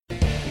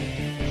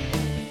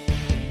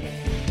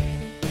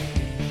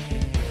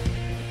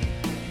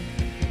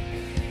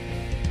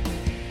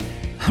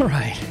All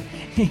right,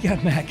 you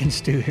got Mac and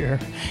Stu here,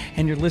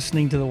 and you're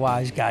listening to the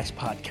Wise Guys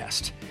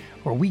Podcast,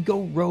 where we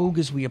go rogue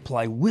as we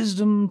apply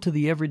wisdom to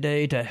the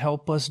everyday to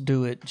help us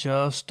do it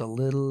just a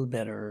little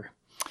better.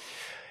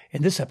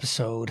 In this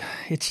episode,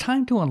 it's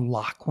time to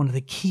unlock one of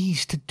the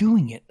keys to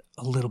doing it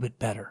a little bit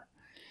better,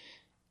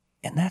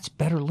 and that's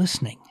better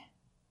listening.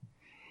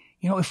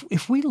 You know,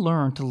 if we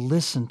learn to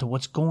listen to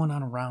what's going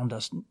on around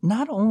us,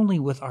 not only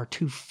with our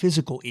two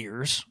physical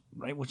ears,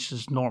 right, which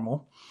is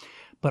normal,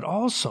 but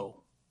also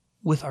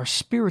with our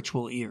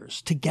spiritual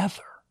ears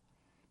together,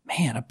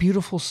 man, a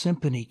beautiful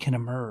symphony can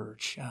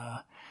emerge.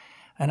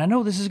 And I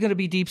know this is going to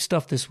be deep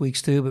stuff this week,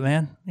 Stu, but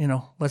man, you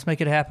know, let's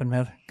make it happen,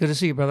 man. Good to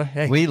see you, brother.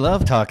 Hey. We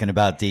love talking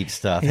about deep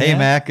stuff. Hey,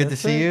 Mac, good to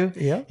see you.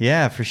 Yeah.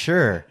 Yeah, for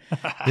sure.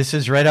 This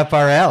is right up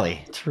our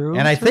alley. True.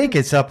 And I think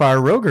it's up our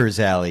Roger's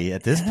alley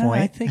at this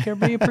point. I think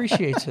everybody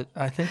appreciates it.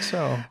 I think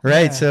so.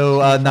 Right. Yeah, So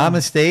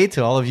namaste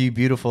to all of you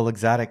beautiful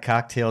exotic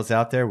cocktails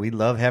out there. We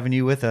love having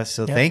you with us.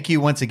 So thank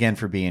you once again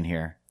for being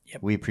here.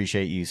 Yep. We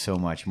appreciate you so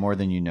much, more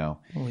than you know.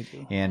 We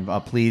do. And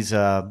please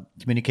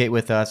communicate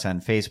with us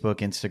on Facebook,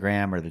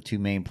 Instagram, or the two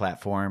main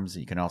platforms.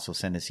 You can also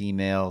send us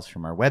emails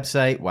from our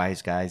website,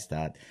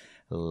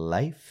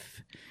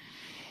 wiseguys.life.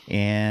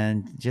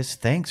 And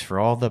just thanks for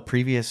all the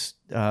previous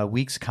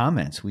week's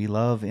comments. We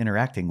love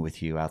interacting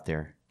with you out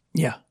there.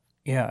 Yeah,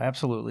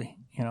 absolutely.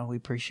 You know, we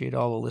appreciate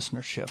all the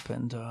listenership,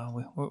 and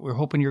we're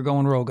hoping you're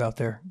going rogue out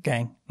there,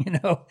 gang. You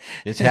know,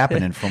 it's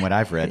happening from what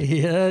I've read.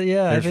 Yeah.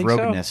 There's I think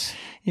rogueness. So.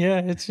 Yeah,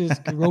 it's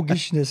just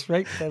roguishness,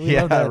 right? We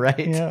Yeah, love that.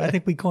 right. Yeah, I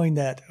think we coined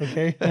that.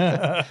 Okay.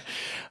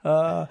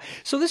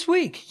 So this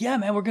week,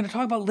 man, we're going to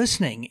talk about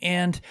listening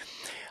and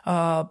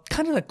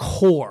kind of the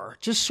core,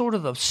 just sort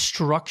of the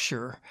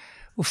structure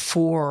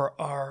for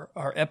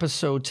our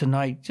episode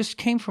tonight. Just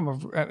came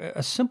from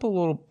a simple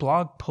little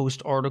blog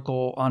post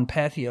article on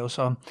Patheos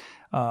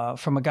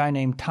from a guy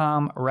named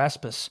Tom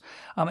Raspis.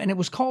 And it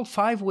was called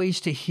 5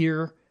 Ways to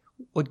Hear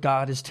What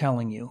God is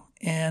Telling You.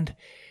 And,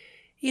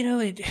 you know,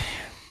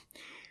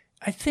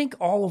 I think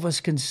all of us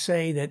can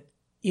say that,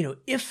 you know,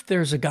 if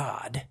there's a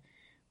God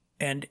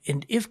and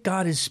if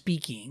God is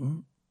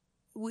speaking,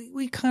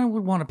 we kind of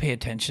would want to pay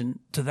attention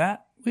to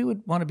that. We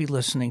would want to be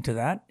listening to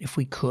that if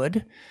we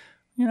could.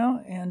 You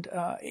know, and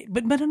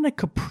but in a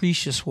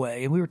capricious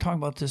way. And we were talking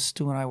about this,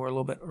 Stu and I were a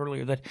little bit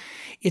earlier, that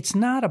it's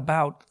not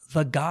about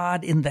the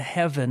God in the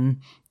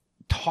heaven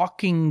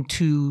talking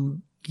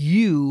to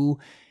you,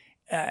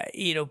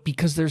 you know,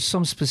 because there's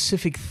some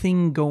specific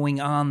thing going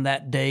on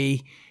that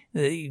day.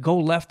 You go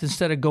left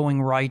instead of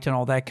going right and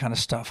all that kind of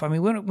stuff. I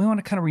mean, we want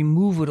to kind of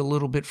remove it a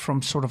little bit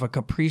from sort of a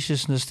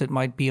capriciousness that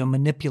might be a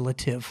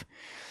manipulative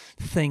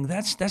thing.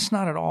 That's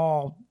not at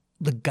all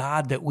the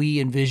God that we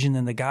envision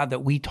and the God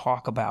that we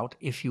talk about,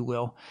 if you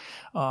will.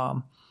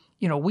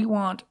 You know, we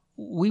want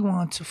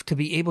to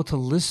be able to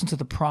listen to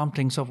the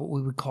promptings of what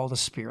we would call the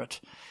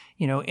Spirit.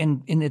 You know,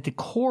 and at the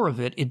core of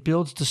it, it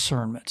builds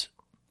discernment.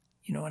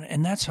 You know,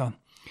 and that's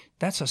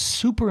a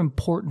super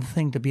important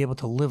thing to be able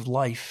to live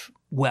life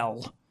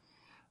well.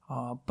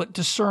 But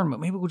discernment,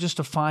 maybe we'll just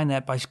define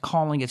that by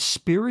calling it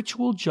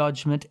spiritual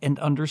judgment and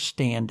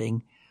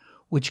understanding,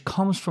 which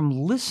comes from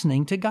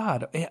listening to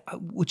God,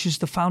 which is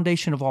the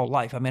foundation of all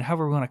life. I mean,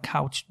 however we want to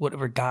couch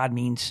whatever God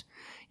means,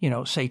 you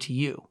know, say to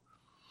you.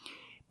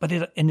 But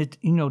you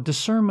know,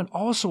 discernment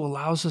also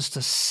allows us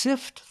to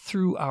sift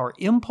through our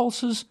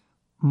impulses,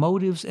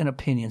 motives, and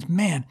opinions.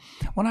 Man,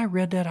 when I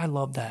read that, I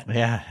love that.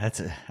 Yeah,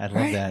 I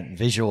love that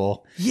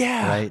visual.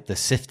 Yeah. Right? The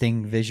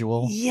sifting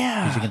visual.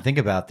 Yeah. Because you can think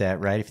about that,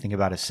 right? If you think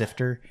about a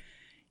sifter,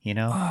 you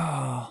know?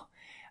 Oh,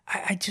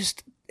 I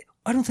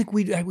don't think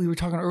we were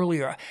talking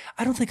earlier.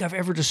 I don't think I've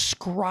ever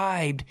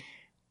described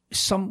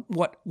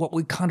what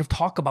we kind of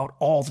talk about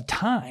all the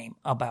time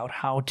about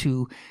how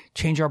to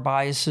change our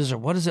biases or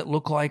what does it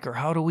look like or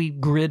how do we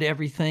grid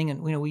everything.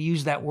 And, you know, we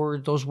use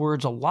those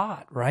words a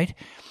lot, right?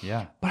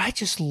 Yeah. But I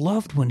just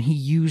loved when he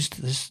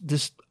used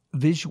this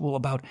visual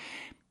about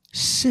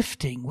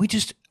sifting.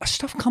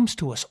 Stuff comes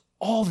to us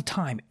all the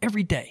time,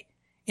 every day,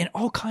 in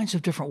all kinds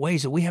of different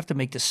ways that we have to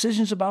make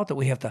decisions about, that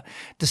we have to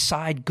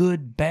decide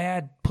good,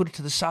 bad, put it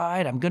to the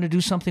side. I'm going to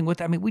do something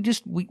with it. I mean,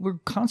 we're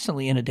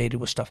constantly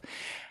inundated with stuff.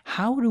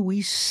 How do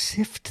we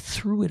sift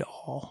through it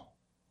all?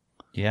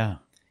 Yeah.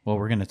 Well,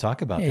 we're going to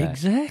talk about that.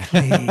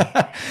 Exactly.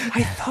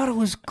 I thought it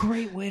was a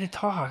great way to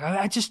talk.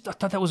 I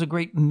thought that was a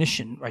great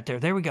mission right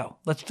there. There we go.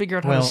 Let's figure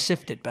out how to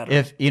sift it better.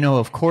 If, you know,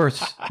 of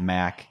course,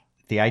 Mac,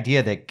 the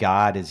idea that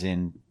God is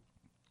in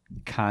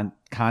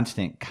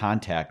constant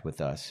contact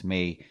with us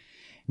may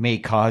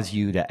cause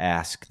you to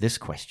ask this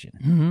question.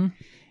 Mm-hmm.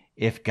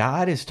 If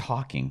God is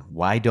talking,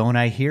 why don't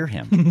I hear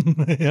him?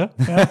 Yeah.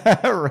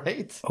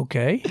 Right?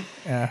 Okay.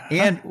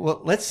 And well,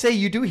 let's say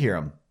you do hear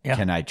him. Yeah.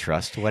 Can I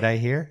trust what I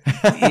hear?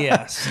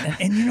 Yes.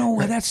 And you know,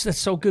 that's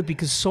so good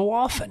because so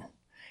often,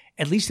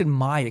 at least in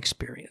my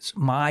experience,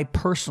 my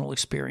personal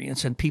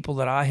experience and people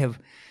that I have,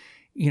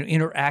 you know,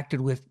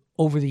 interacted with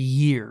over the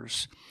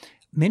years,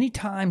 many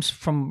times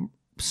from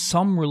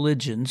some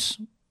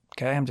religions,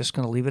 okay, I'm just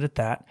going to leave it at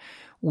that,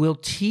 will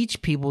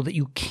teach people that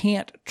you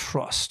can't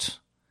trust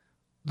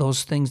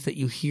those things that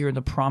you hear and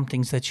the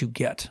promptings that you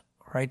get,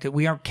 right? That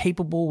we aren't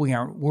capable, we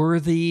aren't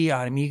worthy.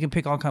 I mean, you can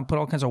put all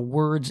kinds of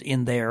words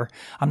in there.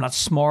 I'm not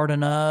smart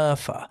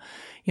enough,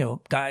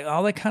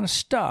 all that kind of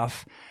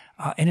stuff.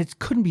 And it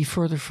couldn't be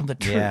further from the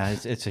truth. Yeah,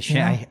 it's a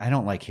shame. I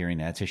don't like hearing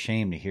that. It's a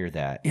shame to hear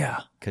that.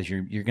 Yeah, because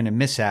you're going to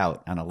miss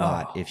out on a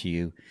lot if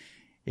you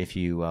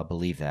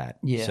believe that.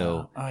 Yeah,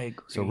 so I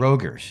agree. So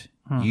Rogers,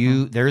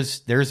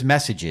 there's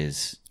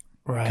messages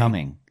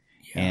coming,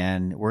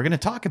 and we're going to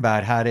talk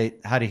about how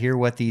to hear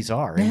what these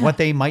are and what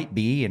they might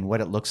be and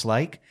what it looks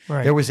like.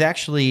 Right. There was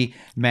actually,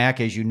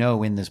 Mac, as you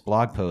know, in this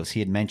blog post,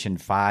 he had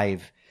mentioned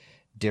 5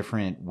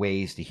 different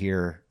ways to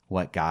hear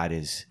what God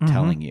is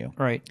telling you.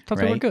 Right. I thought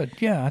they were good.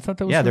 Yeah, I thought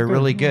that was they're good.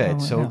 really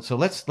good. So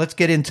let's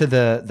get into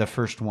the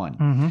first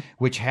one,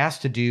 which has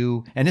to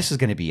do, and this is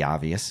going to be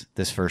obvious,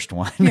 this first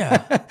one.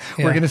 Yeah.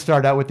 We're going to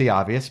start out with the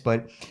obvious,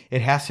 but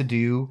it has to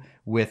do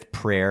with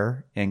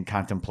prayer and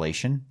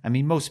contemplation. I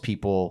mean, most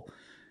people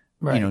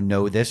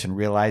know this and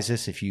realize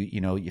this if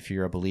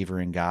you're a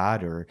believer in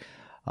God, or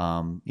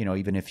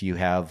even if you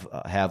have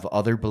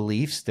other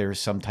beliefs, there's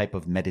some type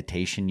of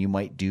meditation you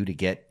might do to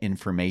get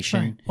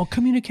information. Right. Well,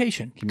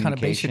 communication, kind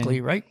of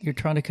basically, right? You're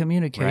trying to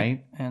communicate,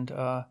 right? And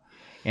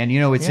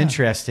it's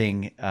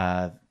interesting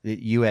that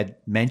you had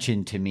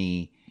mentioned to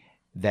me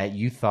that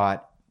you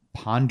thought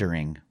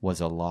pondering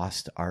was a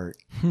lost art.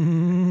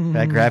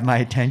 That grabbed my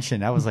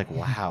attention. I was like,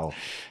 wow.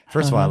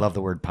 First of all, I love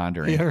the word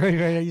pondering. Yeah,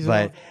 right.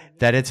 But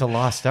that it's a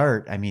lost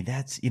art, I mean,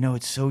 that's,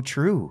 it's so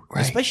true.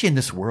 Right. Especially in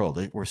this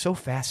world. We're so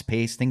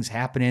fast-paced, things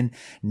happening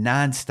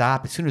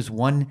nonstop. As soon as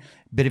one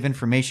bit of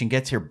information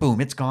gets here,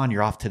 boom, it's gone,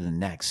 you're off to the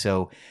next.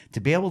 So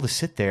to be able to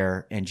sit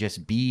there and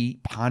just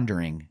be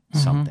pondering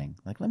something,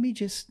 like, let me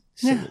just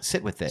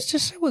sit with it.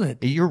 Just sit with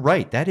it. You're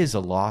right. That is a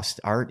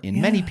lost art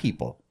in many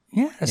people.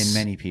 Yes. In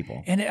many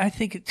people. And I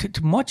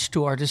think much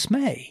to our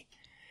dismay,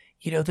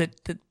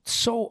 that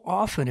so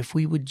often if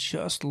we would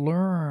just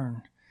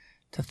learn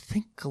to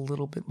think a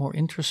little bit more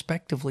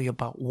introspectively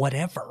about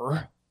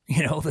whatever,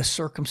 the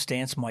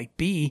circumstance might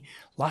be,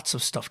 lots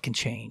of stuff can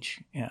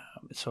change. Yeah.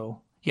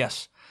 So,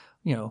 yes,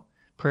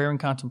 prayer and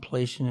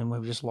contemplation, and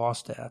we've just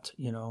lost that,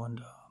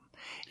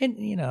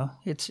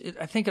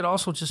 I think it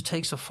also just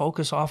takes a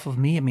focus off of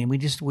me. I mean, we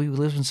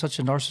live in such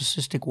a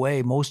narcissistic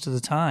way most of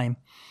the time.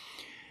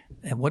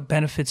 And what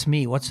benefits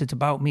me? What's it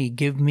about me?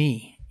 Give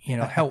me,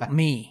 help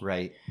me.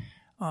 Right.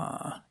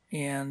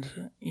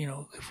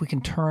 If we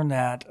can turn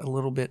that a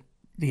little bit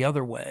the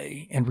other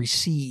way and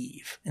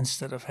receive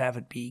instead of have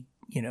it be,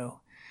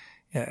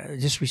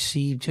 just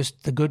receive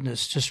just the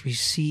goodness, just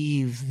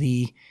receive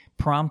the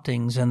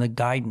promptings and the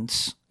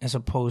guidance as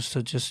opposed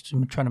to just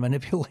trying to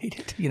manipulate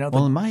it.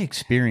 Well, in my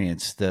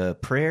experience, the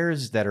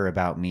prayers that are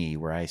about me,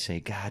 where I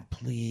say, God,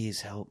 please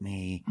help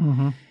me,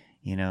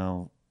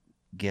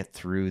 get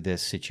through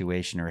this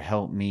situation, or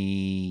help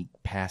me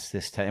pass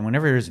this time. And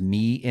whenever there's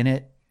me in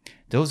it,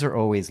 those are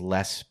always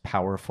less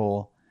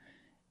powerful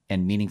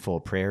and meaningful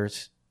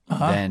prayers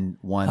than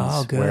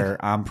ones where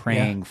I'm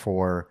praying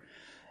for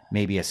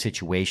maybe a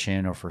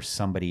situation or for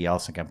somebody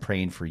else. Like I'm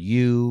praying for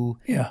you,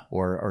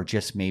 or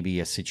just maybe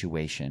a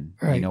situation,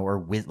 right. Or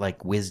with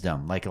like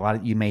wisdom. Like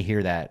you may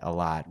hear that a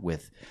lot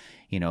with,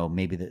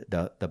 maybe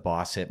the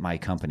boss at my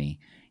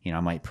company. I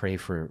might pray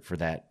for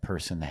that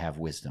person to have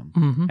wisdom.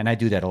 Mm-hmm. And I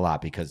do that a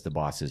lot because the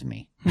boss is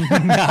me.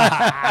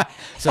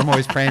 So I'm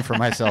always praying for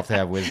myself to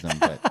have wisdom.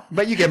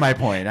 But you get my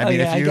point. I mean,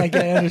 I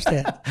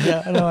understand.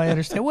 Yeah, no, I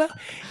understand. Well,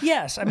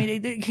 yes. I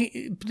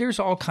mean, there's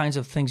all kinds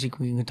of things you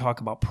can talk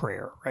about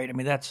prayer, right? I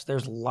mean,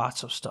 there's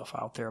lots of stuff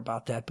out there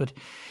about that. But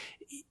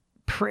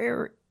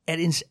prayer, at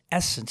its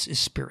essence, is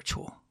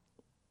spiritual,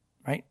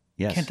 right?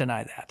 Yes. Can't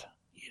deny that.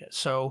 Yeah.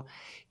 So,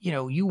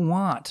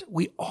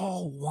 we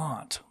all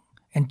want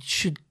and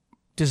should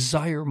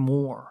desire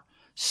more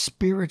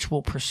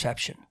spiritual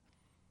perception,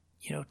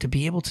 to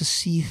be able to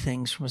see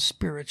things from a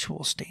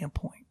spiritual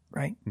standpoint,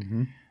 right?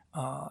 Mm-hmm.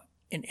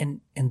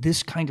 And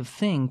this kind of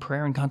thing,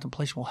 prayer and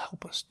contemplation, will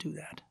help us do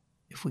that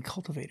if we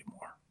cultivate it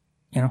more,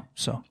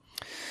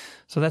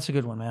 So that's a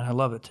good one, man. I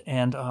love it.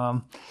 And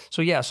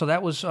so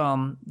that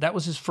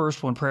was his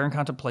first one, prayer and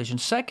contemplation.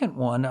 Second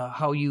one,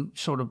 how you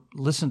sort of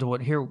listen to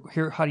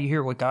how do you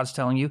hear what God's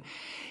telling you,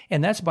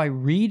 and that's by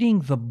reading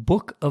the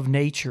book of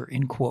nature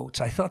in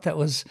quotes. I thought that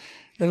was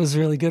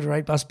really good,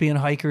 right? Us being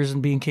hikers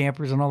and being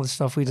campers and all this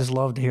stuff, we just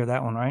love to hear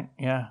that one, right?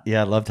 Yeah.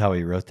 Yeah, I loved how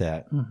he wrote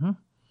that. Mm-hmm.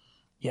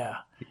 Yeah.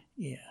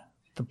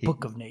 The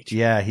book of nature.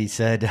 Yeah, he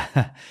said,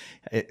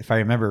 if I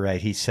remember right,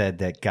 he said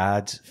that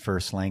God's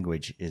first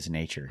language is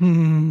nature.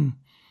 Mm-hmm.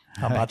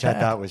 How about that? I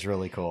thought was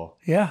really cool.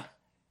 Yeah.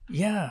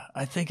 Yeah,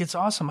 I think it's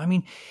awesome. I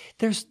mean,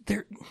 there's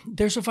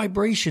a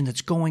vibration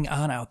that's going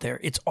on out there.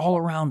 It's all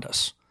around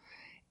us.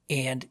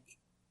 And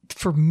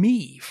for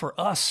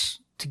us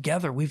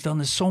together, we've done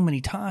this so many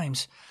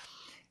times,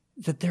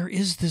 that there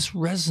is this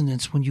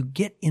resonance when you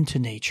get into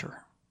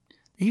nature.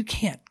 You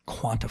can't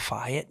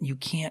quantify it. You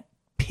can't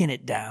pin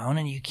it down,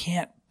 and you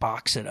can't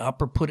box it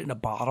up or put it in a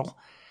bottle.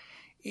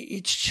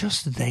 It's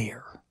just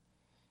there.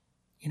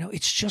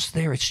 It's just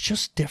there. It's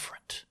just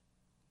different.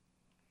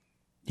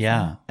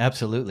 Yeah,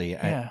 absolutely.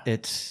 Yeah.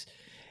 It's,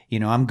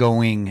 I'm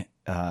going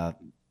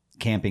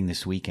camping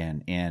this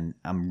weekend, and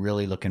I'm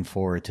really looking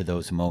forward to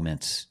those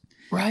moments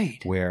Right.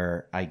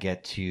 where I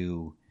get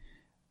to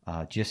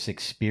just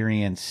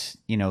experience,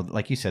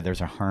 like you said,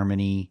 there's a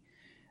harmony.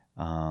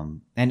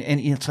 And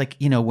it's like,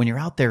 when you're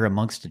out there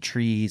amongst the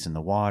trees and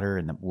the water,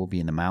 and we'll be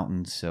in the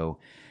mountains. So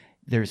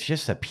there's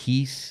just a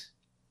peace.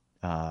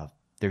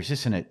 There's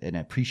just an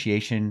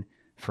appreciation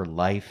for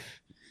life.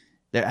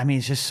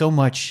 It's just so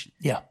much.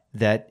 Yeah.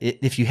 That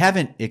if you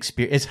haven't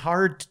experienced, it's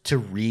hard to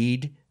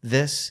read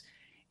this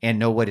and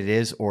know what it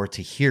is, or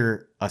to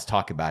hear us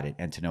talk about it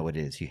and to know what it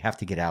is. You have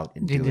to get out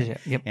and do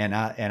it. Yep. And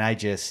I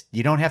just,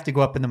 you don't have to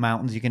go up in the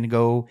mountains. You can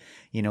go,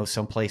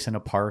 someplace in a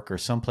park or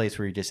someplace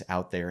where you're just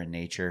out there in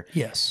nature.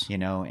 Yes.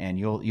 And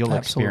you'll Absolutely.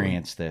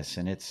 experience this.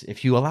 And it's,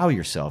 if you allow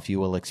yourself, you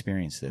will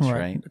experience this,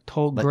 right?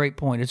 Great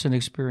point. It's an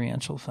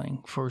experiential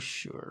thing for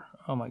sure.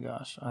 Oh my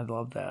gosh, I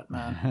love that,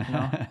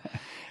 man.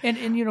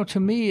 And to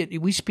me,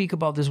 we speak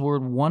about this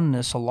word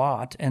oneness a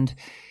lot, and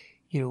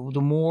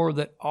the more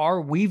that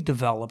we've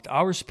developed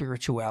our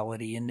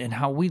spirituality and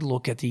how we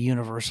look at the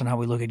universe and how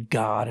we look at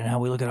God and how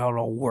we look at how it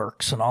all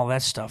works and all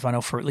that stuff. I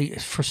know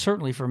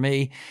certainly for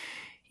me,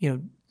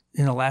 in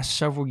the last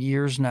several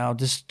years now,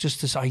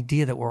 this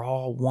idea that we're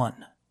all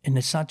one, and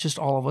it's not just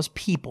all of us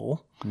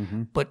people,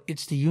 but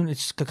it's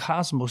it's the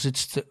cosmos,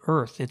 it's the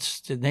earth,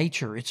 it's the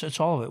nature, it's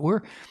all of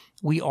it.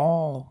 We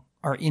all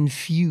are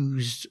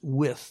infused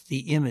with the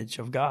image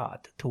of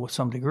God to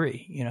some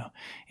degree,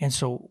 and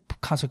so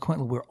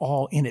consequently we're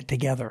all in it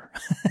together,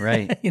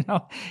 right?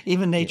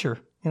 Even nature,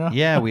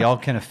 Yeah, we all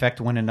can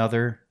affect one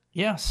another.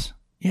 Yes,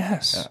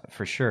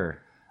 for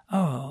sure.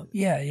 Oh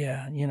yeah,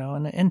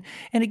 and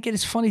again,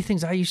 it's funny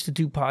things. I used to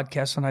do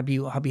podcasts, and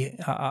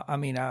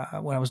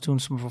when I was doing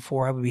some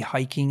before, I would be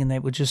hiking, and they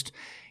would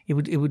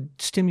it would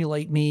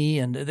stimulate me,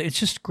 and it's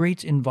just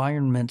great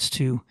environments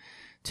to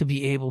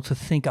be able to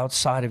think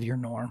outside of your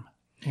norm.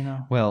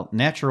 Well,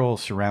 natural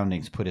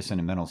surroundings put us in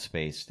a mental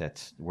space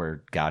that's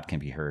where God can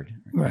be heard.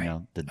 Right.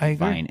 The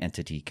divine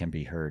entity can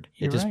be heard.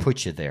 You're it just right.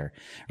 puts you there,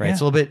 right? Yeah.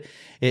 It's a little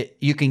bit.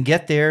 You can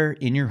get there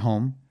in your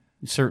home,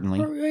 certainly.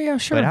 Yeah,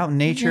 sure. But out in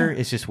nature,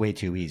 it's just way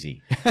too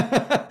easy.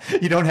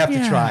 You don't have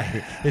to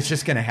try. It's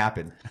just going to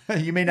happen.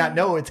 You may not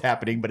know it's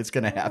happening, but it's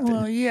going to happen.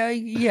 Well,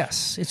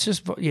 yes. It's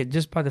just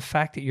by the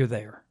fact that you're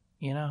there.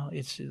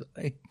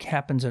 It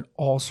happens in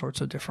all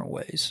sorts of different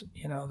ways.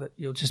 That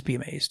you'll just be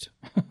amazed.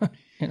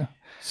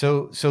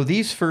 So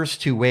these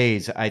first two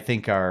ways, I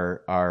think,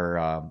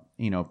 are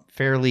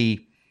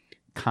fairly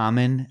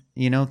common.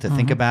 To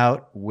think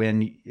about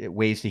when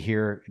ways to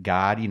hear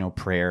God.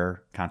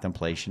 Prayer,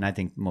 contemplation. I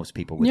think most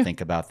people would think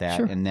about that,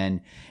 sure. And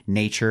then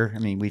nature.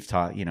 We've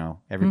taught.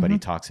 Everybody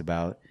talks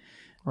about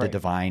the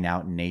divine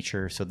out in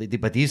nature. So,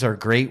 but these are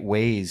great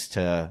ways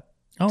to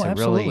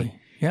really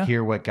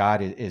hear what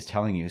God is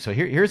telling you. So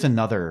here's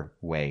another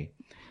way.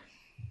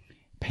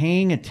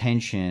 Paying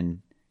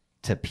attention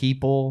to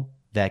people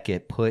that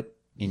get put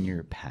in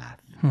your path.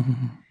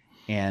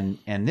 And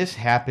this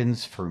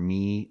happens for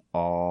me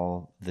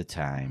all the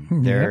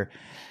time.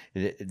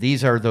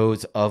 These are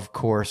those of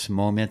course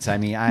moments.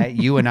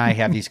 You and I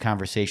have these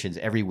conversations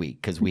every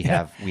week because we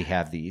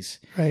have these.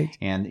 Right.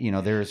 And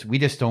we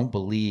just don't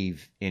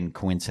believe in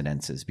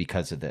coincidences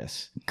because of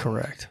this.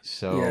 Correct.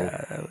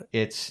 So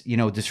it's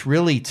this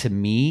really, to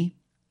me,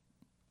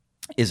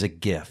 is a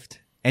gift.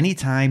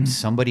 Anytime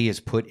somebody is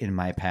put in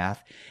my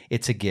path,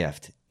 it's a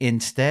gift.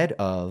 Instead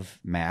of,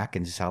 Mac,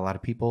 and this is how a lot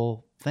of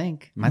people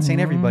think. I'm not saying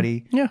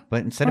everybody,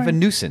 but instead of a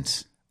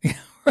nuisance.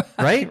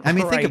 Right?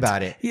 Think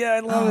about it. Yeah,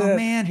 I love it. Oh,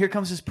 man, here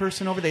comes this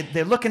person over.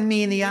 They're looking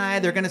me in the eye.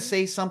 They're going to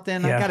say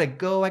something. Yeah. I got to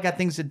go. I got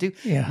things to do.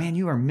 Yeah. Man,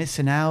 you are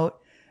missing out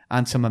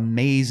on some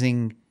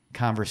amazing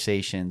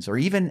conversations, or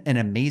even an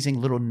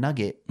amazing little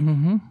nugget.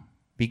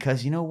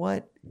 Because you know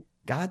what?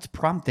 God's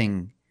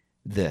prompting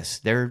this.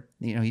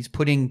 He's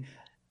putting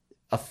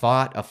a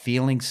thought, a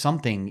feeling,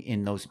 something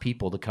in those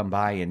people to come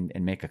by and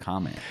make a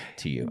comment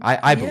to you.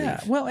 I believe. Yeah.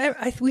 Well,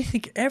 we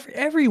think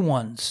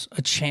everyone's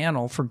a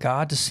channel for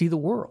God to see the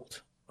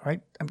world,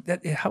 right?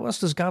 How else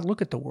does God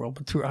look at the world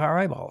but through our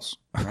eyeballs,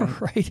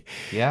 right?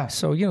 Yeah.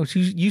 So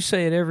you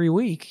say it every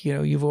week.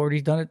 You've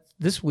already done it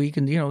this week,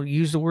 and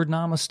use the word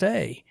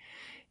namaste.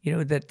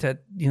 That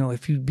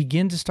if you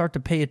begin to start to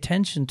pay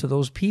attention to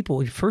those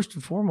people, first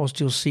and foremost,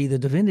 you'll see the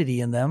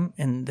divinity in them,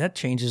 and that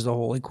changes the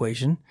whole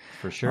equation.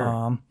 For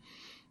sure.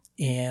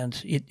 And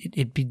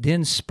it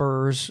then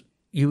spurs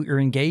your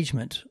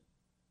engagement,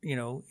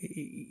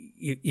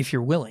 if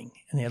you're willing.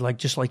 And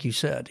just like you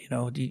said,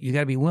 you got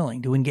to be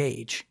willing to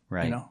engage.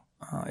 Right.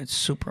 It's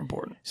super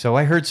important. So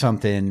I heard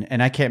something,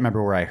 and I can't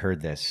remember where I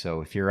heard this. So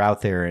if you're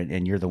out there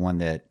and you're the one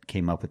that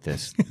came up with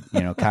this,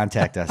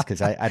 contact us,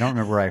 because I don't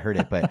remember where I heard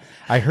it. But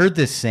I heard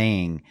this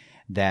saying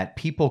that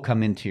people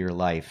come into your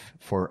life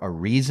for a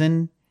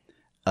reason,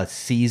 a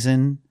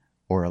season,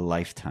 or a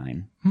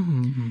lifetime.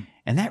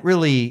 And that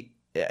really...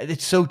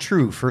 It's so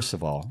true, first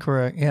of all.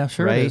 Correct. Yeah,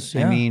 sure right? it is.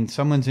 Yeah.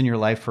 Someone's in your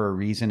life for a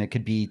reason. It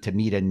could be to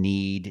meet a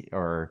need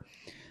or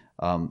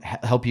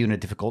help you in a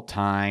difficult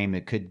time.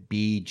 It could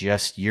be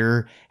just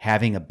you're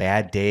having a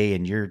bad day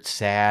and you're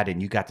sad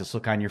and you got this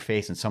look on your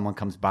face and someone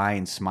comes by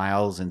and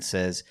smiles and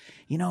says,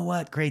 you know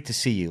what? Great to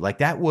see you. Like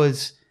that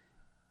was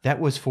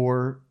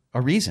for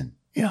a reason.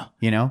 Yeah.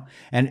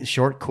 And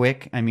short,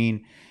 quick. I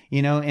mean,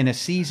 in a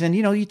season,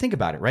 you think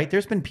about it, right?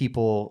 There's been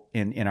people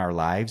in our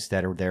lives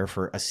that are there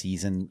for a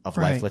season of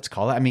life, let's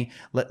call it. I mean,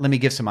 let me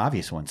give some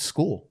obvious ones.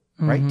 School,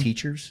 right?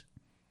 Teachers.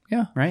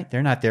 Yeah. Right?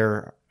 They're not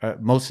there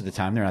most of the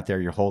time. They're not there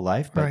your whole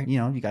life. But,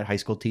 you got high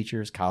school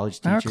teachers,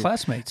 college teachers. Our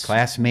classmates.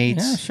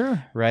 Classmates. Yeah,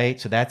 sure.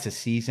 Right? So that's a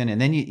season. And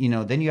then,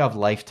 you have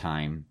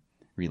lifetime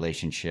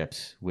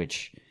relationships,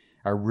 which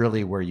are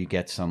really where you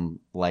get some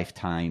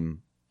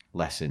lifetime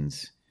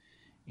lessons.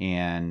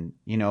 And,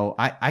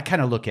 I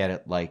kind of look at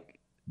it like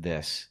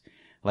this.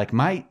 Like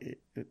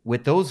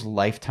with those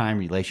lifetime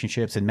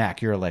relationships, and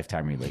Mac, you're a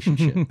lifetime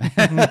relationship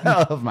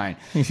of mine.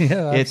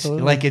 Yeah,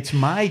 absolutely. It's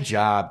my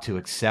job to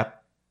accept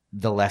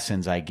the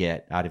lessons I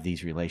get out of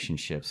these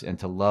relationships and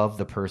to love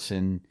the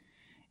person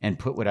and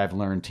put what I've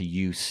learned to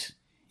use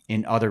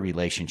in other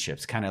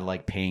relationships, kind of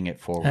like paying it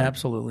forward.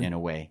 Absolutely. In a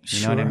way.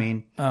 You know what I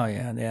mean? Oh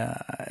yeah.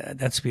 Yeah.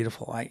 That's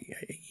beautiful.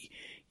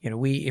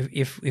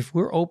 If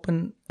we're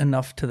open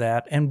enough to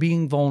that and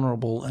being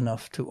vulnerable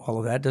enough to all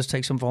of that, it does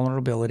take some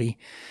vulnerability.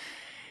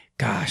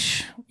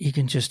 Gosh, you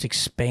can just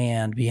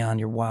expand beyond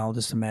your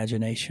wildest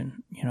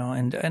imagination,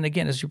 and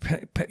again, as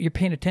you're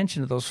paying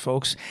attention to those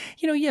folks,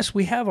 yes,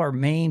 we have our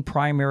main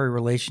primary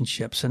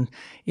relationships. And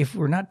if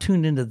we're not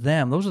tuned into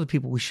them, those are the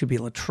people we should be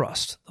able to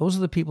trust. Those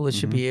are the people that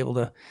should be able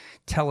to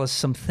tell us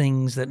some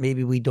things that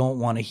maybe we don't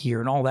want to hear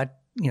and all that,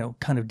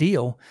 kind of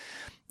deal.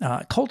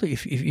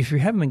 If you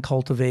haven't been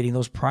cultivating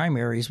those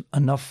primaries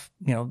enough,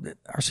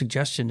 our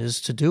suggestion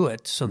is to do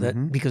it so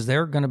that because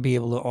they're going to be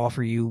able to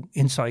offer you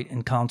insight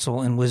and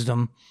counsel and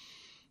wisdom,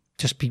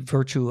 just be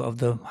virtue of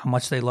how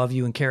much they love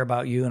you and care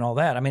about you and all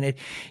that. I mean,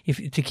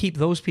 if to keep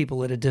those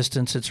people at a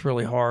distance, it's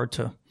really hard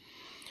to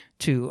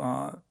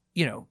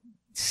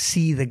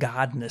see the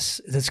godness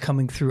that's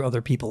coming through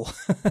other people,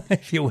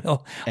 if you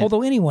will.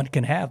 Although anyone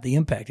can have the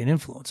impact and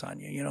influence on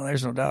you,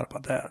 there's no doubt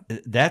about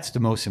that. That's the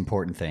most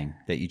important thing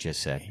that you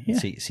just said. Yeah.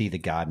 See the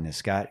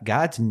godness.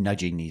 God's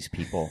nudging these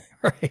people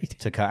right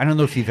to come. I don't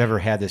know if you've ever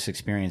had this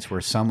experience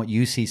where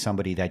you see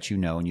somebody that you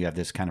know and you have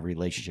this kind of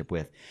relationship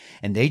with,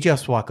 and they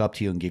just walk up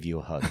to you and give you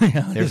a hug.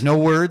 There's no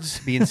words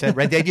being said,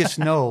 right? They just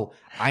know,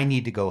 I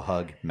need to go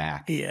hug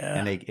Mac.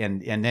 Yeah.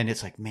 And then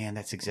it's like, man,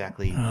 that's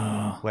exactly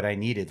what I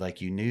needed.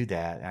 Like you knew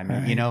that. I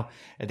mean,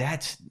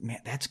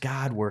 that's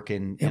God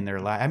working in their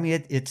life. I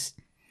mean, it's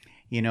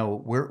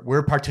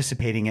we're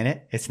participating in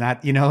it. It's not,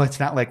 it's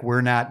not like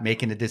we're not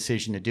making a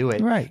decision to do it.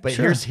 Right. But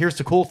sure. here's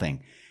the cool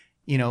thing.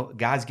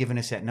 God's given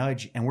us that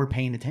nudge and we're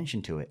paying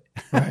attention to it.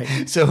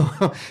 Right.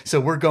 So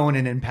we're going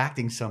and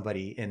impacting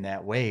somebody in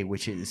that way,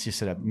 which is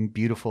just a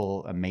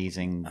beautiful,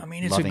 amazing,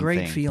 it's a great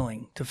thing.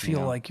 Feeling to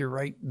feel like you're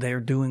right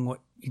there doing what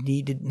you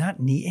needed, not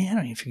need. I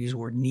don't know if you use the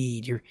word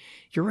need. You're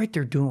right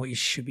there doing what you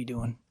should be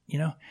doing,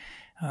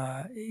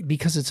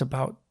 because it's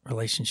about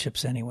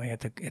relationships anyway.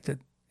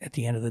 At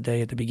the end of the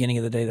day, at the beginning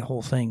of the day, the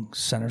whole thing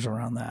centers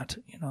around that.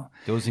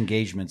 Those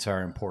engagements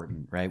are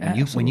important, right?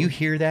 When you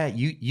hear that,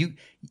 you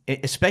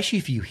especially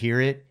if you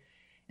hear it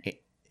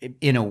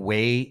in a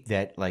way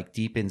that, like,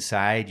 deep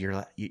inside,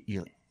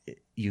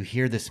 you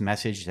hear this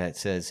message that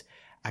says,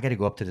 "I got to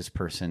go up to this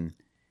person,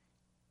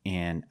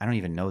 and I don't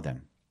even know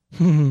them."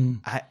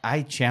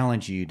 I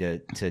challenge you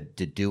to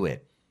do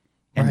it,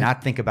 and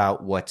not think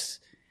about what's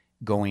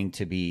going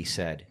to be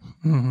said.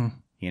 Mm-hmm.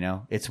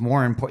 It's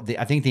more important.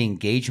 I think the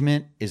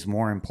engagement is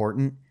more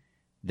important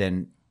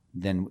than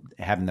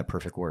having the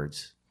perfect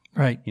words.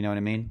 Right. You know what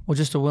I mean? Well,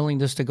 just a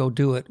willingness to go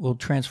do it will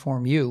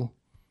transform you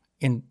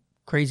in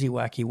crazy,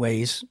 wacky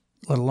ways,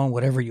 let alone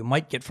whatever you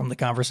might get from the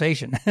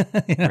conversation.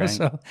 Right.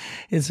 So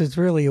it's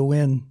really a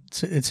win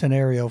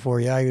scenario for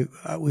you.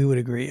 We would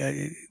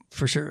agree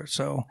for sure.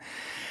 So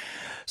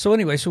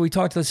anyway, we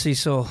talked. Let's see.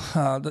 So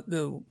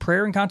the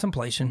prayer and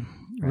contemplation,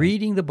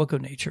 reading the book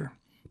of nature,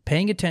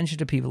 paying attention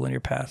to people in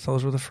your path.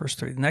 Those were the first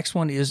three. The next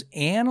one is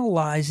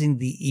analyzing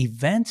the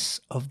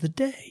events of the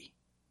day.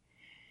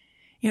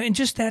 And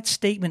just that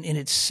statement in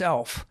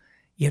itself,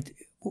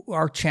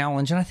 our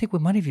challenge, and I think we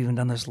might have even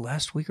done this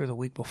last week or the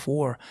week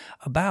before,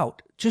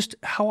 about just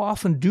how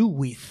often do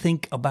we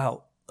think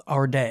about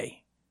our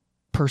day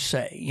per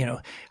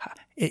se?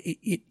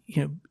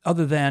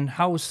 Other than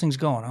how was things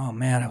going? Oh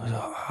man,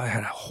 I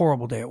had a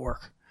horrible day at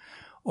work,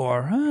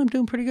 or I'm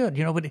doing pretty good.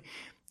 But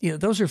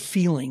those are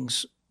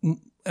feelings.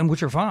 And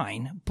which are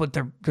fine, but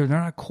they're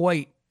not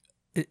quite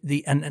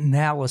an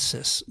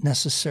analysis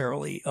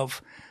necessarily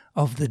of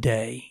the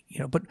day,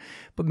 But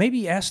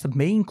maybe ask the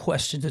main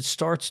question that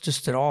starts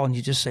just at all, and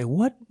you just say,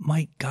 "What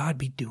might God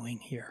be doing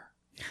here?"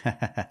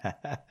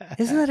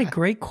 Isn't that a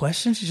great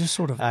question to just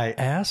sort of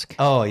ask?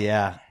 Oh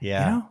yeah.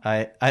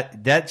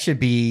 That should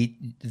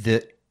be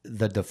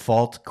the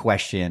default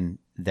question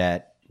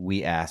that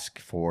we ask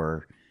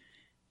for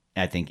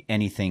I think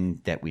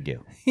anything that we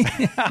do.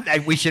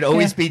 We should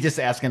always be just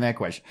asking that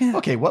question. Yeah.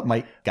 Okay, what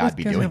might God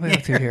be doing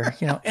here?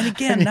 And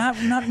again,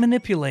 not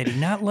manipulating,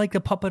 not like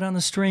a puppet on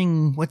the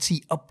string. What's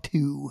he up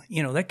to?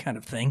 That kind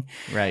of thing.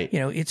 Right.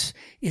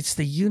 It's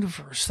the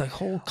universe, the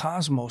whole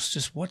cosmos.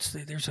 Just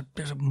there's a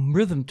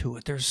rhythm to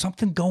it. There's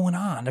something going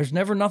on. There's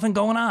never nothing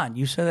going on.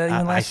 You said that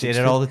even last I say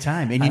that all the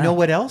time. And you know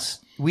what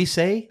else we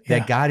say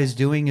that God is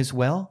doing as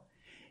well?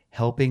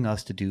 Helping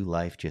us to do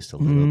life just a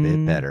little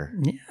bit better.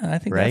 Yeah, I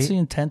think that's the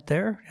intent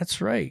there. That's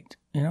right.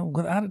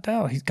 Without a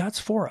doubt, God's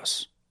for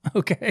us.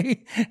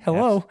 Okay.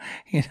 Hello.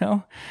 Yes.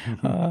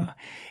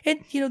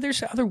 And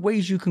there's other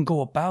ways you can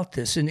go about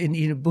this.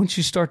 And once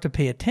you start to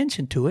pay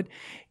attention to it,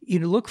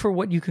 look for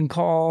what you can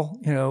call,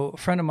 a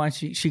friend of mine,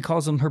 she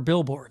calls them her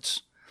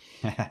billboards.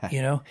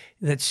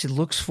 That she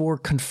looks for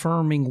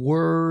confirming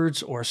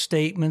words or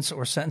statements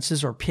or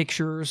sentences or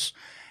pictures.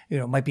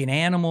 It might be an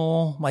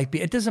animal,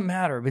 it doesn't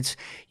matter. It's,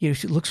 she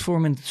looks for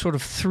them in sort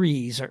of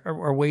threes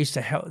or ways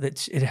to help,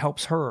 that it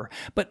helps her.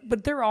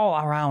 But they're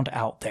all around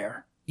out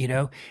there,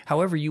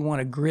 however you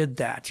want to grid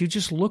that. You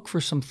just look for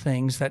some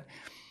things that,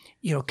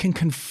 can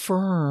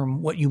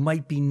confirm what you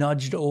might be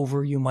nudged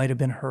over, you might have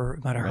been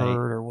heard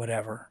or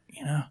whatever,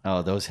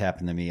 Oh, those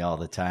happen to me all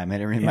the time.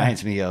 And it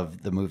reminds me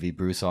of the movie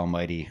Bruce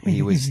Almighty.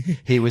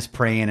 He was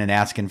praying and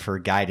asking for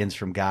guidance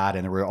from God,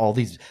 and there were all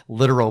these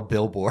literal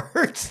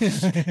billboards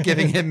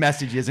giving him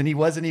messages, and he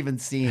wasn't even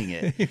seeing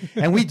it.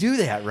 And we do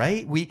that,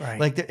 right?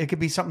 Like it could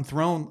be something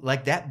thrown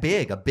like that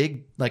big,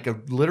 like a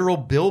literal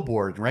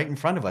billboard right in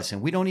front of us,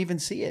 and we don't even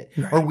see it.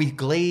 Right. Or we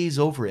glaze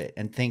over it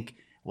and think,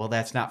 well,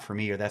 that's not for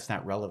me, or that's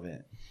not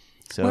relevant.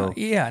 So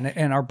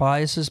and our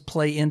biases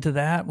play into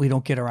that. We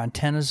don't get our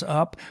antennas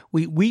up.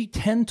 We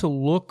tend to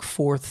look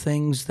for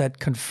things that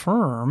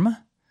confirm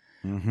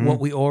what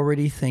we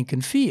already think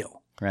and feel.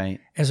 Right.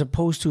 As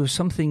opposed to if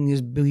something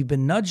we've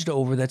been nudged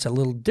over that's a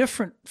little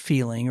different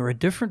feeling or a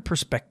different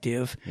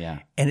perspective,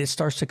 and it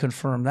starts to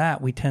confirm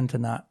that, we tend to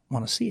not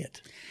want to see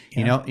it.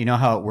 You know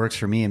how it works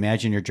for me?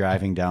 Imagine you're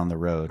driving down the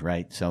road,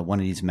 right? So one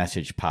of these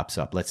messages pops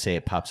up. Let's say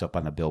it pops up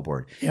on the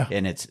billboard. Yeah.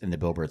 And the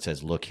billboard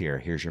says, "Look here,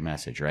 here's your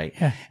message," right?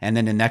 Yeah. And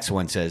then the next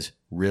one says,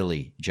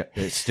 "Really,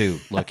 Stu,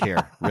 look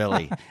here,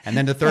 really." And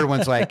then the third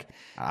one's like,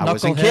 "I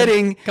wasn't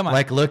kidding. Come on.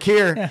 Like, look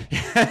here."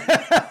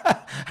 Yeah.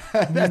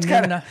 That's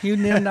kind of you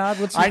nod.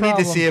 What's the I problem?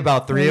 need to see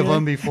about 3 of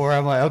them before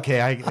I'm like, okay,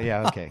 I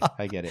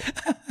get it.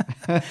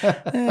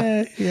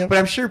 But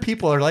I'm sure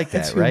people are like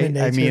that, right?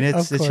 I mean,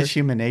 it's just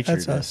human nature.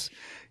 That's us.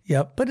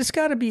 Yep. But it's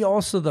got to be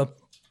also the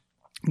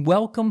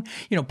welcome,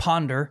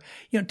 ponder,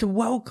 to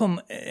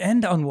welcome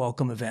and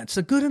unwelcome events,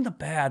 the good and the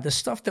bad, the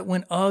stuff that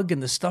went ugh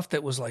and the stuff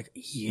that was like,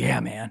 yeah,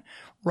 man,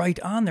 right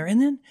on there.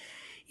 And then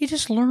you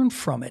just learn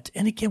from it.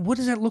 And again, what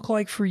does that look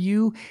like for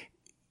you?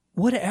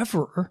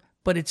 Whatever,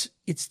 but it's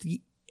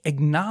the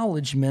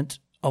acknowledgement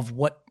of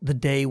what the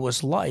day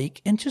was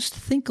like, and just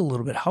think a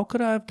little bit, how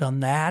could I have done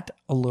that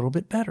a little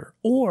bit better?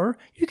 Or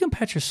you can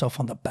pat yourself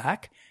on the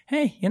back.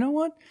 Hey, you know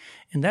what?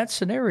 In that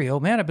scenario,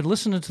 man, I've been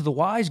listening to the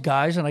wise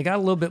guys, and I got a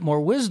little bit more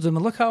wisdom,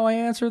 and look how I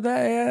answered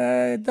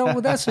that, dealt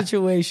with that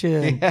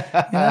situation.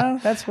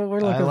 That's what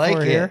we're looking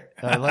for here.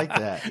 I like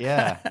that.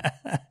 Yeah.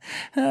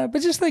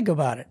 But just think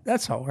about it.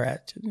 That's all we're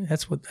at. I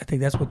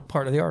think that's what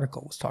part of the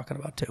article was talking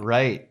about too.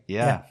 Right.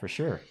 Yeah. For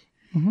sure.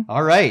 Mm-hmm.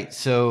 All right.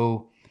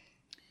 So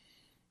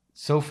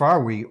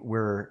far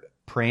we're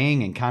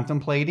praying and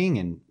contemplating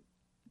and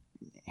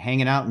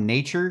hanging out in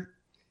nature,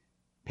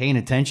 paying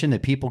attention to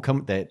people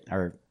that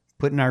are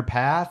put in our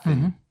path,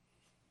 and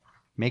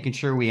making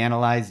sure we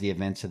analyze the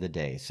events of the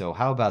day. So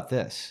how about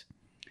this?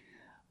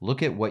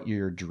 Look at what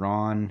you're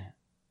drawn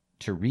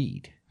to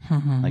read.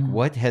 Like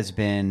what has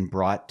been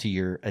brought to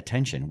your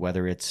attention,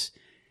 whether it's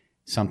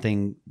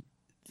something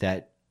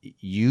that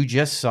you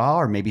just saw,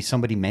 or maybe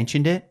somebody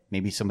mentioned it.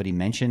 Maybe somebody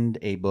mentioned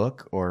a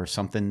book or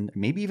something,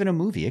 maybe even a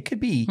movie. It could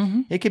be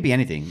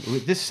anything.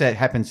 This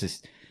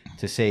happens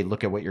to say,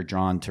 look at what you're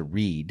drawn to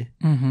read.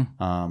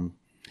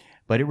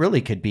 But it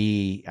really could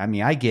be,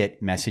 I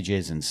get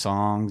messages and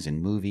songs and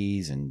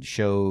movies and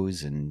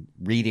shows and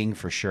reading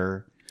for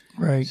sure.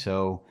 Right.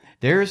 So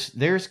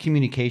there's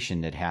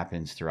communication that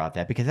happens throughout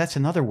that, because that's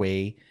another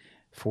way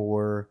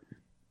for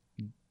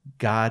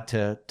God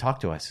to talk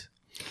to us.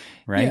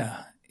 Right.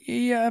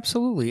 Yeah,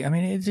 absolutely.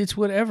 It's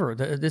whatever.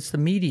 It's the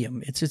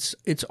medium.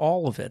 It's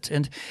all of it.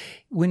 And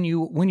when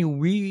you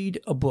read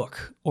a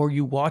book or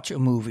you watch a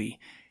movie,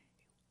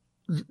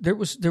 there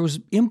was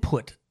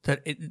input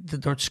that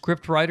the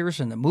script writers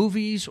in the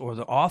movies or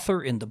the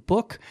author in the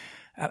book,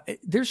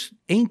 there's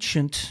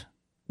ancient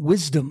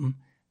wisdom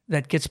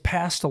that gets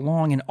passed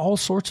along in all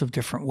sorts of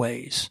different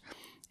ways.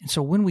 And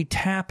so when we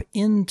tap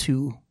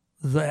into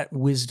that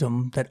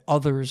wisdom that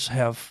others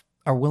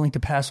are willing to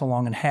pass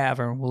along and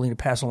are willing to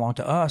pass along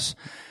to us,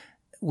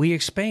 we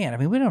expand.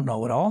 We don't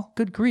know it all.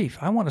 Good grief.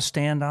 I want to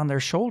stand on their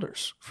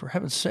shoulders, for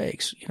heaven's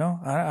sakes.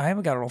 I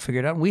haven't got it all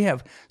figured out. We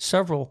have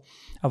several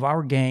of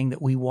our gang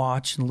that we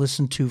watch and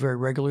listen to very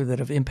regularly that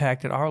have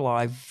impacted our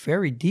life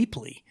very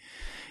deeply.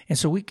 And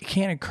so we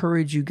can't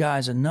encourage you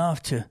guys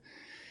enough to,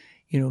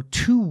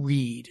 to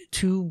read,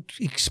 to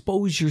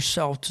expose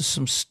yourself to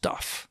some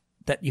stuff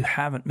that you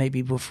haven't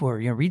maybe before.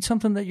 Read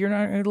something that you're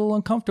not a little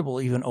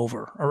uncomfortable even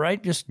over. All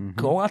right, just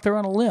go out there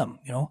on a limb.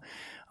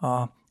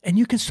 And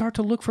you can start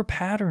to look for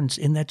patterns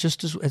in that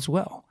just as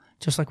well,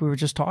 just like we were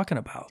just talking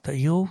about. That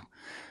you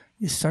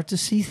start to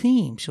see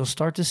themes. You'll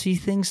start to see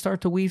things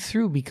start to weave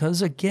through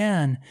because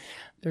again,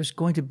 there's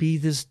going to be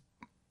this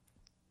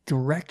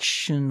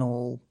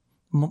directional,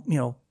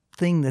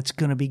 thing that's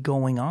going to be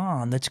going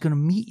on that's going to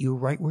meet you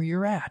right where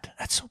you're at.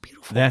 That's so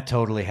beautiful. That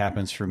totally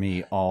happens for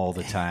me all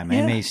the time.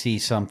 Yeah. I may see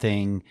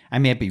something, I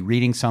may be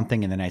reading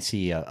something and then I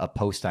see a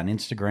post on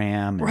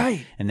Instagram. And,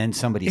 Right. And then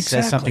somebody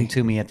says something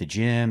to me at the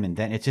gym and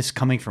then it's just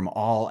coming from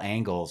all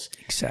angles.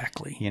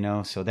 Exactly.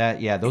 So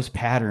that, those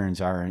patterns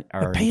are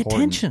But pay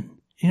important. attention.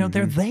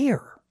 They're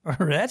there.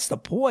 That's the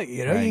point.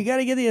 Right. You got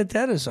to get the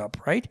antennas up,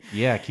 right?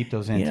 Yeah, keep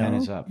those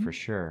antennas up for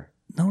sure.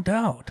 No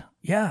doubt.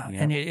 Yeah.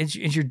 And as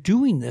you're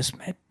doing this,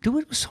 man, do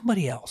it with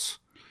somebody else.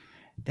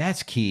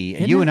 That's key.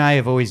 Isn't you it? and I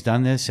have always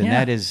done this, and Yeah,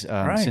 that is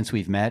right. since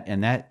we've met,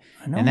 and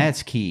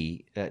that's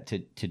key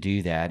to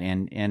do that.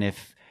 And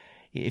if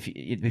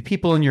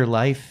people in your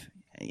life,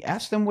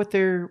 ask them what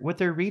they're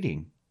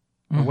reading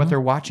or what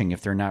they're watching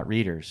if they're not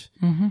readers,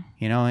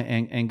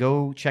 and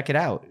go check it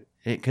out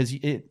because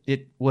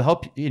it will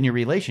help in your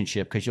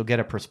relationship because you'll get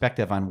a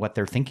perspective on what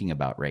they're thinking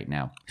about right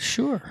now.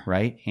 Sure.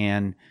 Right,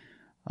 and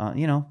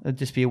it'll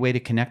just be a way to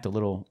connect a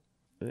little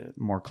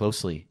more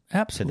closely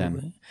Absolutely.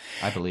 to them,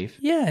 I believe.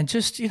 Yeah, and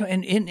just,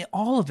 and in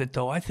all of it,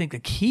 though, I think the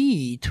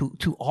key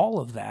to all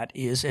of that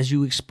is as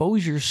you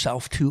expose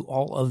yourself to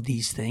all of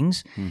these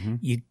things,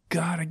 you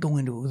got to go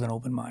into it with an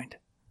open mind.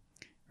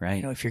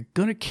 Right. If you're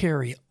going to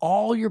carry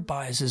all your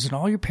biases and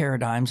all your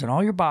paradigms and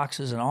all your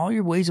boxes and all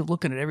your ways of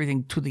looking at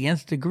everything to the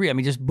nth degree, I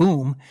mean, just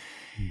boom,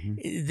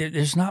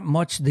 there's not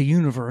much the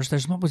universe,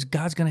 there's not much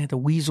God's going to have to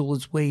weasel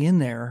its way in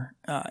there.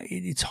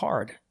 It's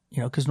hard.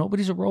 Because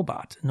nobody's a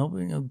robot.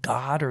 Nobody,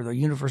 God or the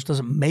universe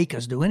doesn't make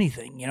us do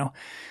anything,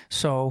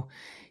 So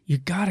you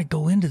got to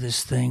go into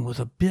this thing with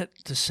a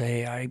bit to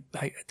say,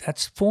 I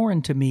that's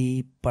foreign to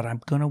me, but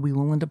I'm going to be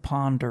willing to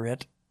ponder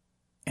it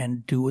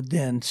and do it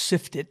then,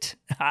 sift it.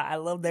 I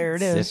love, there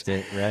it is. Sift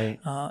it, right.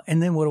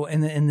 And then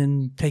and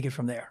then take it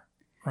from there,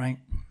 right?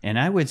 And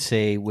I would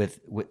say with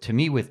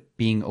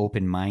being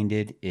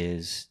open-minded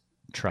is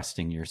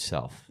trusting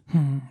yourself.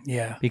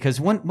 Yeah. Because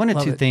one of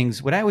Love two it.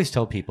 things, what I always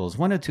tell people is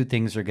one of two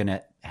things are going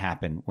to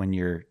happen when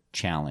you're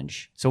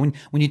challenged. So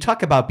when you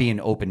talk about being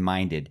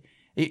open-minded,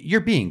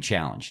 you're being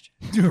challenged,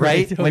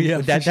 right? Oh, yeah,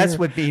 for That's sure.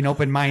 what being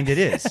open-minded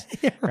is,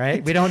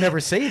 right? We don't ever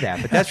say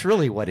that, but that's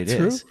really what it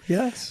is,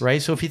 Yes.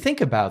 right? So if you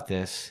think about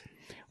this,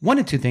 one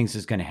of two things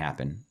is going to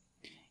happen.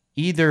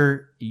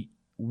 Either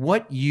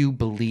what you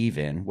believe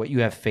in, what you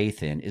have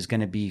faith in is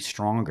going to be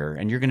stronger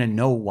and you're going to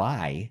know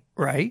why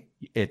Right.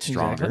 it's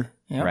stronger, Exactly.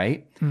 Yep.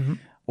 right?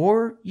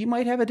 Or you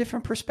might have a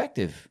different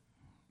perspective.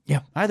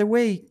 Yeah. Either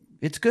way,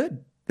 it's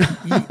good.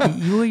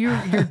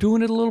 You're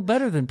doing it a little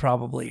better than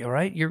probably, all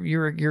right?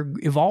 You're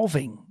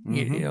evolving.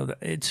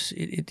 It's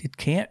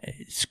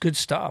good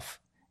stuff.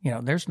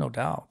 There's no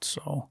doubt.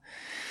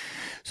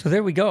 So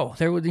there we go.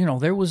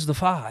 There was the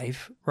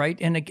 5, right?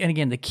 And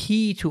again, the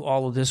key to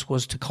all of this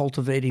was to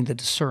cultivating the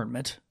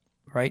discernment,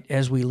 right?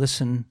 As we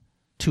listen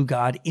to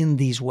God in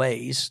these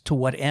ways, to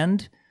what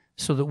end?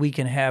 So that we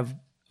can have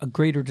a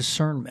greater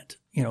discernment,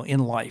 in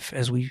life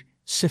as we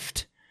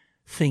sift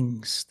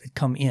things that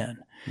come in.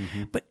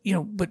 But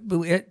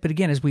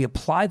again, as we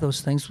apply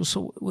those things,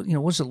 so what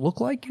does it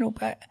look like?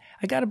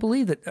 I got to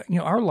believe that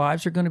our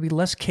lives are going to be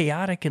less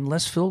chaotic and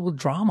less filled with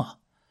drama,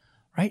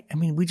 right? I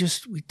mean, we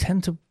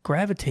tend to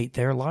gravitate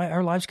there.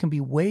 Our lives can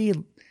be way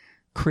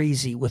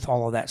crazy with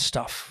all of that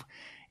stuff,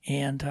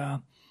 and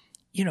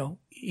it'll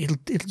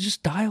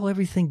just dial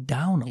everything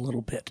down a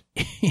little bit,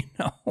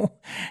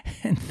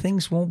 and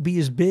things won't be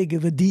as big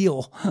of a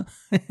deal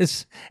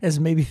as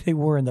maybe they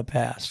were in the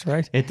past,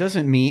 right? It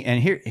doesn't mean,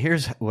 and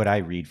here's what I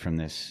read from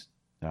this,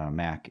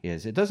 Mac,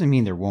 is it doesn't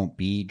mean there won't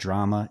be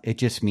drama. It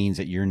just means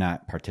that you're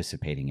not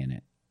participating in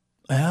it.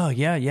 Oh,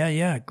 yeah.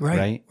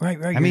 Right.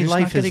 I mean,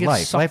 life is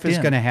life. Life is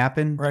going to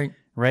happen. Right.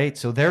 Right.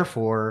 So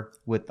therefore,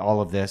 with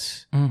all of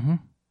this,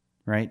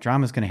 right,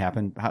 drama is going to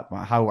happen.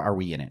 How are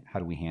we in it? How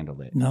do we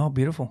handle it? No,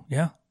 beautiful.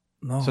 Yeah.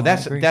 No. So I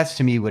agree. that's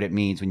to me what it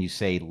means when you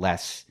say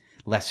less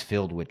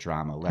filled with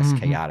drama, less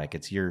chaotic.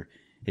 It's your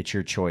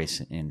choice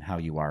in how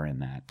you are in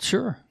that.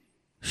 Sure.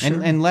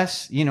 And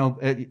less,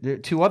 there are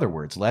two other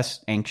words,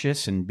 less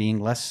anxious and being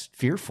less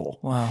fearful.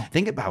 Wow.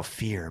 Think about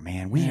fear,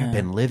 man. We have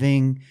been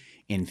living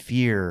in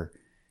fear.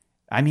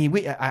 I mean,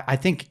 I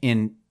think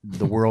in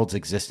the world's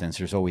existence,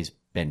 there's always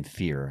been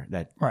fear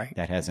that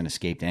hasn't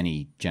escaped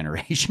any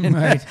generation.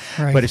 Right.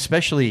 But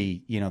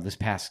especially, this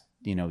past,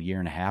 year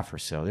and a half or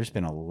so, there's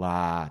been a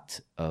lot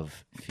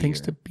of fear.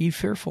 Things to be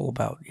fearful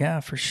about. Yeah,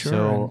 for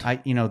sure.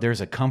 So there's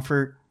a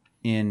comfort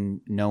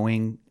in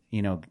knowing,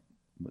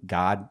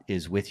 God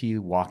is with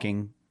you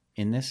walking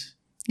in this.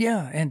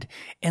 Yeah,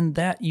 and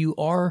that you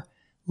are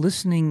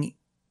listening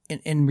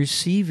and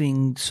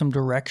receiving some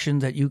direction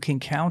that you can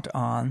count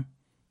on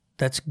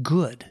that's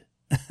good.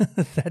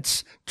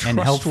 that's and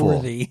helpful.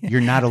 trustworthy.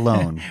 You're not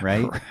alone,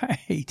 right?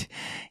 Right.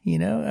 You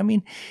know, I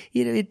mean,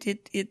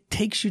 it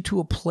takes you to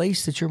a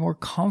place that you're more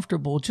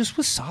comfortable just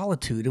with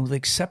solitude and with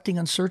accepting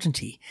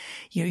uncertainty.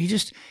 You know,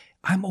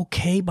 I'm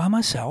okay by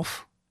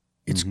myself.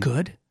 It's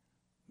good.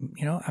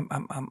 You know,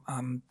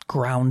 I'm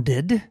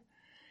grounded,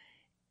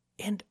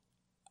 and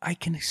I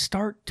can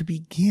start to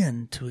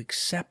begin to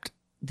accept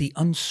the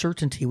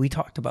uncertainty. We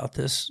talked about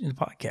this in the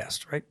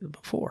podcast right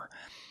before.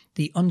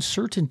 The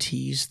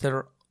uncertainties that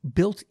are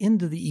built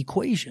into the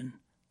equation,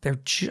 they're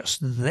just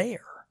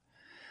there.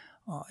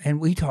 And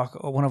we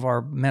talk, one of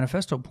our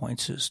manifesto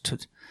points is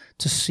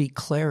to seek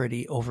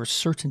clarity over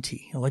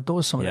certainty. You know, let go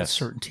of some of that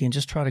certainty and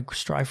just try to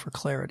strive for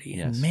clarity.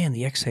 Yes. And man,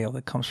 the exhale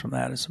that comes from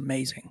that is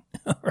amazing,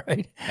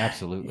 right?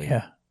 Absolutely.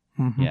 Yeah.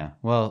 Mm-hmm. Yeah.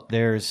 Well,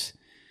 there's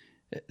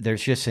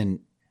just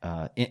an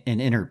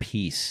inner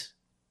peace,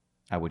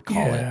 I would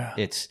call it.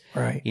 It's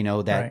right. You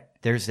know, that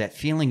there's that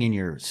feeling in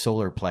your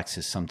solar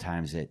plexus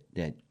sometimes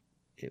that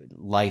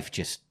life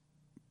just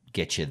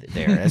gets you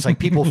there. It's like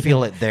people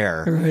feel it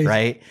there,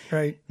 right?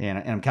 Right. And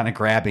I'm kind of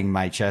grabbing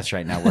my chest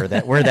right now where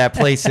that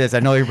place is. I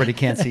know everybody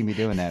can't see me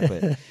doing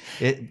that,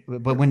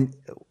 but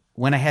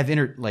when I have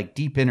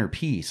deep inner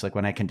peace, like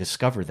when I can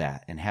discover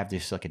that and have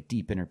this like a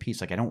deep inner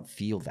peace, like I don't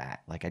feel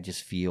that. Like I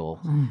just feel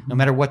no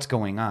matter what's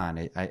going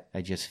on,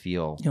 I just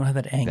feel you don't have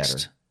that angst.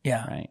 Better,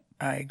 yeah. Right.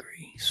 I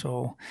agree.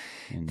 So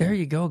there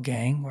you go,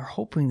 gang. We're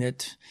hoping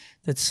that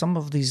some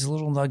of these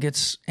little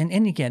nuggets, and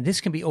again, this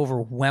can be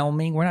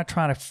overwhelming. We're not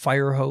trying to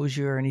fire hose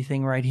you or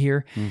anything right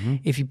here. Mm-hmm.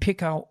 If you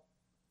pick out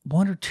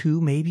one or two,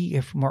 maybe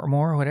if more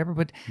or whatever,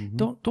 but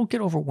don't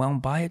get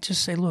overwhelmed by it.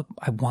 Just say, look,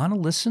 I want to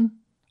listen.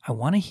 I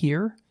want to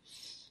hear.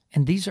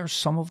 And these are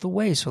some of the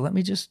ways. So let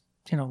me just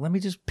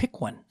pick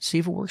one, see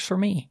if it works for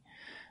me.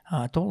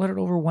 Don't let it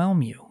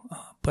overwhelm you.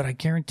 But I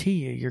guarantee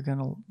you, you're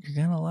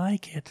gonna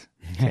like it.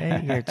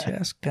 Okay, you're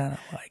just gonna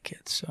like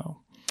it. So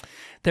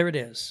there it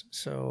is.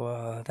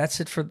 So that's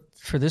it for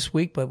this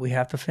week. But we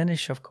have to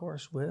finish, of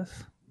course,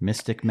 with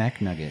Mystic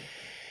Mac Nugget.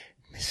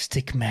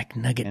 Mystic Mac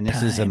Nugget. And this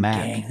time, is a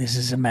Mac. Gang. This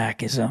is a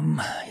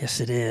Macism. Yes,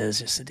 it is.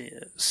 Yes, it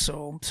is.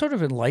 So sort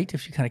of in light,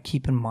 if you kind of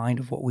keep in mind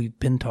of what we've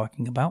been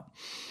talking about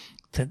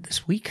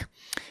this week,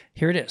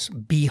 here it is.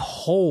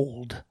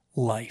 Behold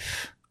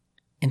life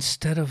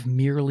instead of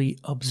merely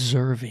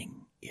observing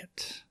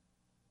it.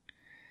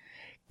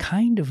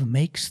 Kind of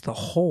makes the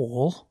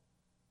whole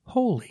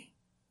holy,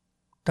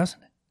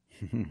 doesn't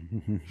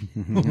it?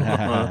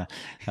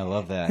 I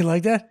love that. You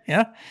like that?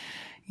 Yeah.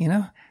 You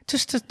know,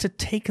 just to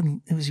take,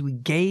 as we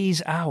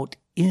gaze out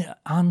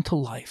onto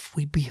life,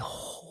 we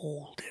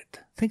behold it.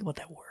 Think about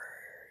that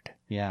word.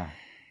 Yeah.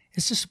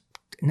 It's just,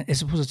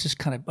 as opposed to just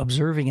kind of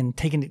observing and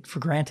taking it for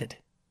granted,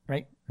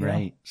 right? You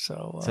right. know?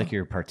 So it's like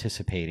you're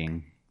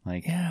participating.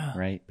 Like,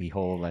 right?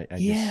 Behold,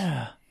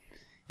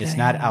 it's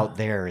not out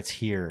there, it's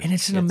here. And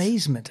it's an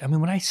amazement. I mean,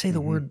 when I say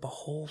the word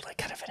behold, I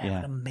kind of have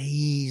an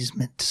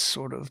amazement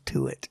sort of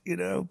to it, you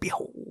know,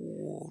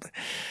 behold.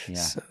 Yeah.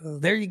 So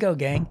there you go,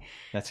 gang.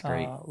 That's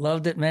great.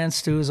 Loved it, man.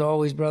 Stu, as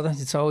always, brother.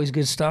 It's always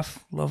good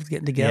stuff. Loved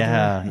getting together.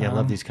 Yeah, I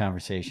love these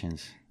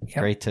conversations. Yep.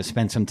 Great to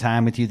spend some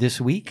time with you this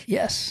week.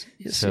 Yes.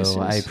 So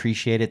I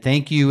appreciate it.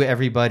 Thank you,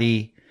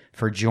 everybody,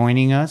 for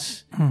joining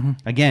us. Mm-hmm.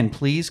 Again,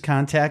 please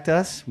contact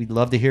us. We'd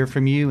love to hear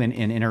from you and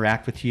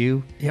interact with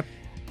you. Yep.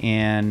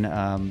 And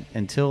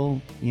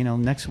until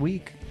next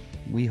week,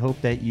 we hope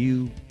that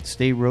you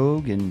stay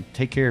rogue and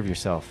take care of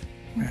yourself.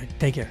 All right,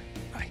 take care.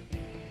 Bye.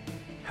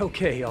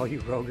 Okay, all you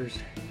roguers,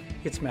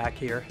 it's Mac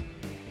here,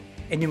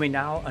 and you may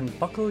now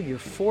unbuckle your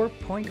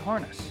 4-point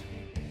harness.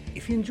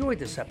 If you enjoyed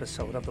this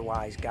episode of The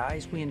Wise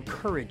Guys, we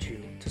encourage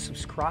you to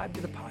subscribe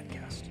to the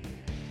podcast.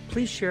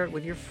 Please share it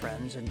with your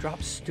friends and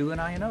drop Stu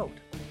and I a note.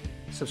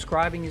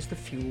 Subscribing is the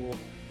fuel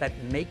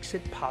that makes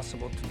it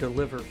possible to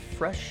deliver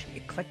fresh,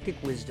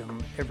 eclectic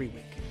wisdom every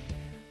week.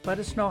 Let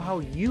us know how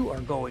you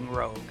are going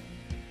rogue,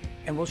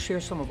 and we'll share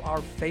some of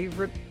our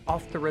favorite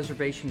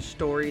off-the-reservation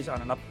stories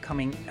on an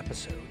upcoming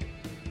episode.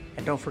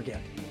 And don't forget,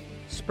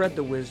 spread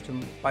the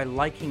wisdom by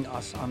liking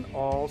us on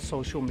all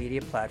social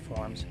media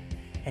platforms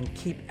and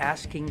keep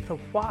asking the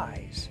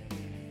whys.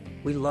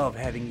 We love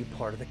having you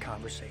part of the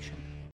conversation.